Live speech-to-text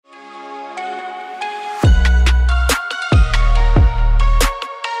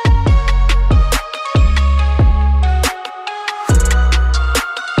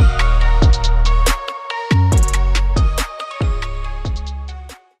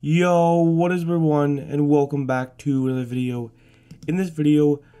Yo, what is everyone, and welcome back to another video. In this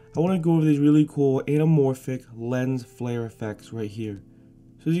video, I want to go over these really cool anamorphic lens flare effects right here.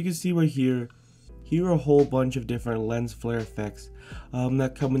 So as you can see right here are a whole bunch of different lens flare effects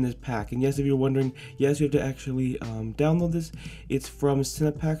that come in this pack. And yes, if you're wondering, yes, you have to actually download this. It's from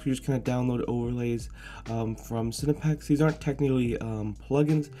Cinepacks. You just kind of download overlays from Cinepacks. These aren't technically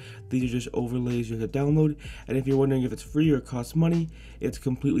plugins. These are just overlays you have to download. And if you're wondering if it's free or it costs money, it's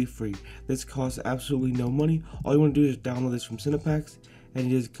completely free. This costs absolutely no money. All you want to do is download this from Cinepacks, and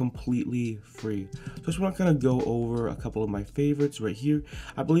it is completely free. So I just want to kind of go over a couple of my favorites right here.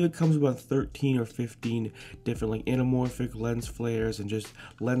 I believe it comes with about 13 or 15 different like anamorphic lens flares and just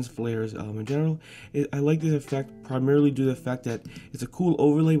lens flares in general. I like this effect primarily due to the fact that it's a cool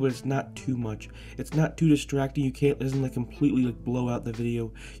overlay, but it's not too much. It's not too distracting. It doesn't like completely like blow out the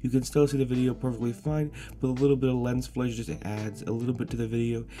video. You can still see the video perfectly fine, but a little bit of lens flare just adds a little bit to the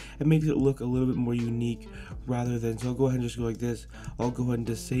video and makes it look a little bit more unique rather than, so I'll go ahead and just go like this. I'll go ahead and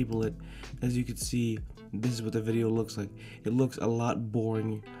disable it. As you can see, this is what the video looks like. It looks a lot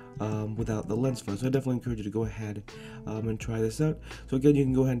boring without the lens flare, so I definitely encourage you to go ahead and try this out. So again, you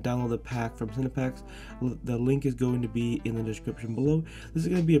can go ahead and download the pack from Cinepacks. The link is going to be in the description below. This is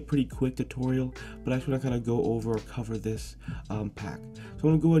going to be a pretty quick tutorial, but I just want to kind of go over or cover this pack. So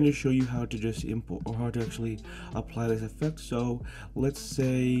I'm going to go ahead and just show you how to just import or how to actually apply this effect. So let's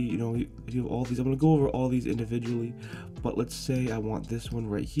say, you know, you have all these. I'm going to go over all these individually, but let's say I want this one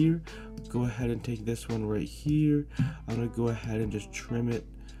right here. Go ahead and take this one right here. I'm going to go ahead and just trim it.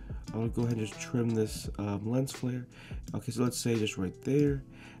 I'm going to go ahead and just trim this lens flare. Okay, so let's say just right there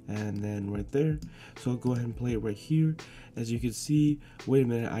and then right there. So I'll go ahead and play it right here. As you can see, wait a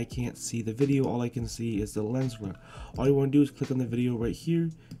minute, I can't see the video. All I can see is the lens flare. All you want to do is click on the video right here,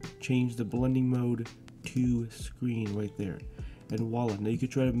 change the blending mode to screen right there. And voila. Now you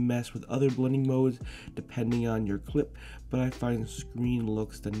could try to mess with other blending modes depending on your clip, but I find screen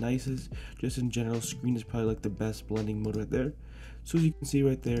looks the nicest. Just in general, screen is probably like the best blending mode right there. So as you can see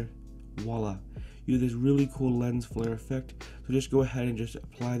right there, voila, you have this really cool lens flare effect. So just go ahead and just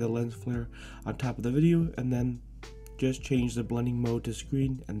apply the lens flare on top of the video, and then just change the blending mode to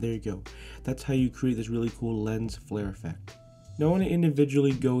screen, and there you go. That's how you create this really cool lens flare effect. Now I want to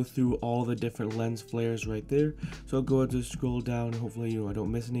individually go through all the different lens flares right there. So I'll go ahead and scroll down. Hopefully, I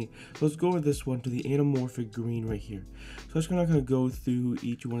don't miss any. So let's go over this one to the anamorphic green right here. So I'm just going to kind of go through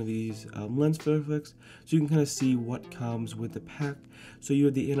each one of these lens flare effects so you can kind of see what comes with the pack. So you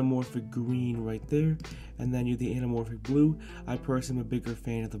have the anamorphic green right there, and then you have the anamorphic blue. I personally am a bigger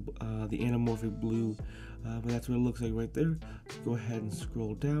fan of the anamorphic blue, but that's what it looks like right there. Let's go ahead and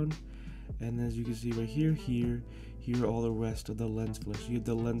scroll down. And as you can see right here are all the rest of the lens flare. So you have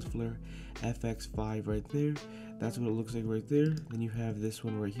the lens flare FX5 right there. That's what it looks like right there. Then you have this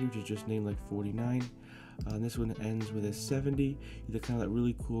one right here, which is just named like 49. And this one ends with a 70. You have the kind of that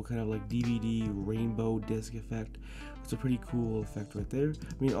really cool kind of like DVD rainbow disc effect. It's a pretty cool effect right there.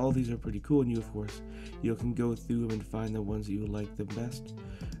 I mean, all these are pretty cool, and you of course can go through them and find the ones that you like the best.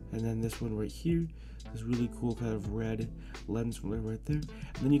 And then this one right here, this really cool kind of red lens flare right there.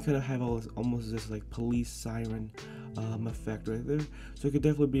 And then you kind of have all this, almost this like police siren effect right there. So it could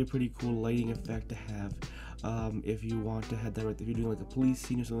definitely be a pretty cool lighting effect to have if you want to have that right there. If you're doing like a police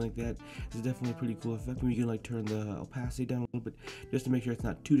scene or something like that, it's definitely a pretty cool effect. Maybe you can like turn the opacity down a little bit just to make sure it's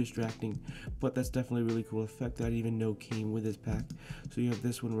not too distracting. But that's definitely a really cool effect that I didn't even know came with this pack. So you have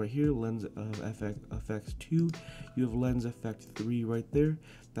this one right here, lens effects 2. You have lens effect 3 right there.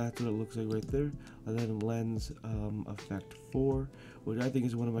 That's what it looks like right there. And then lens effect 4, which I think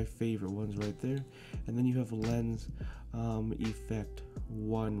is one of my favorite ones right there. And then you have lens effect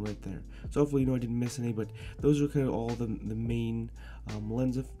 1 right there. So hopefully I didn't miss any, but those are kind of all the main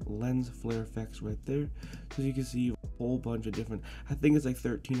lens flare effects right there. So as you can see, you have a whole bunch of different, I think it's like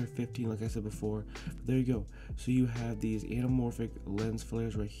 13 or 15 like I said before, but there you go. So you have these anamorphic lens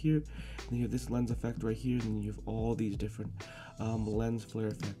flares right here, and then you have this lens effect right here, and then you have all these different lens flare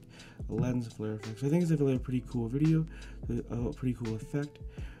effects. So I think it's definitely a pretty cool video, a pretty cool effect.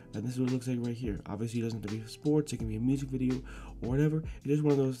 And this is what it looks like right here. Obviously, it doesn't have to be sports. It can be a music video or whatever. It's just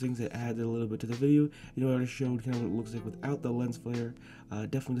one of those things that adds a little bit to the video. I already showed kind of what it looks like without the lens flare.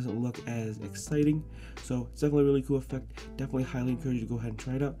 Definitely doesn't look as exciting. So it's definitely a really cool effect. Definitely highly encourage you to go ahead and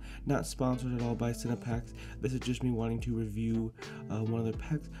try it out. Not sponsored at all by Cinepacks. This is just me wanting to review one of their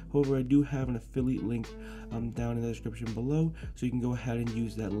packs. However, I do have an affiliate link down in the description below, so you can go ahead and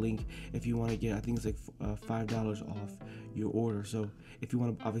use that link if you want to get, I think it's like $5 off your order. So if you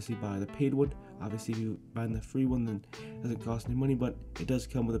want to obviously buy the paid one, obviously if you buy the free one, then it doesn't cost any money, but it does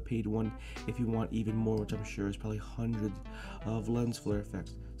come with a paid one if you want even more, which I'm sure is probably hundreds of lens flare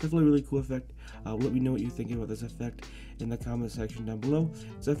effects. Definitely a really cool effect. Let me know what you're thinking about this effect in the comment section down below.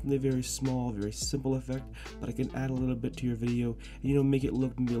 It's definitely a very small, very simple effect, but I can add a little bit to your video and make it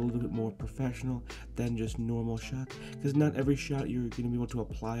look maybe a little bit more professional than just normal shots, because not every shot you're going to be able to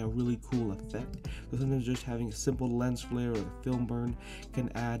apply a really cool effect. So sometimes just having a simple lens flare or a film burn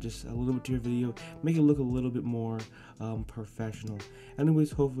can add just a little bit to your video, make it look a little bit more professional.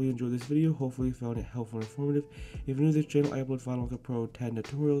 Anyways, hopefully you enjoyed this video. Hopefully you found it helpful and informative. If you're new to this channel, I upload Final Cut Pro 10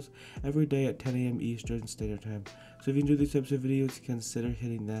 tutorials every day at 10 a.m. Eastern Standard Time. So if you enjoy these types of videos, consider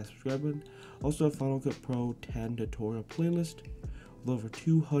hitting that subscribe button. Also, a Final Cut Pro 10 tutorial playlist with over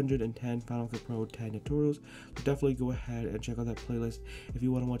 210 Final Cut Pro 10 tutorials. So definitely go ahead and check out that playlist if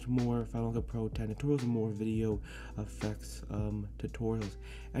you want to watch more Final Cut Pro 10 tutorials and more video effects tutorials.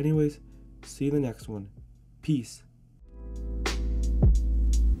 Anyways, see you in the next one. Peace.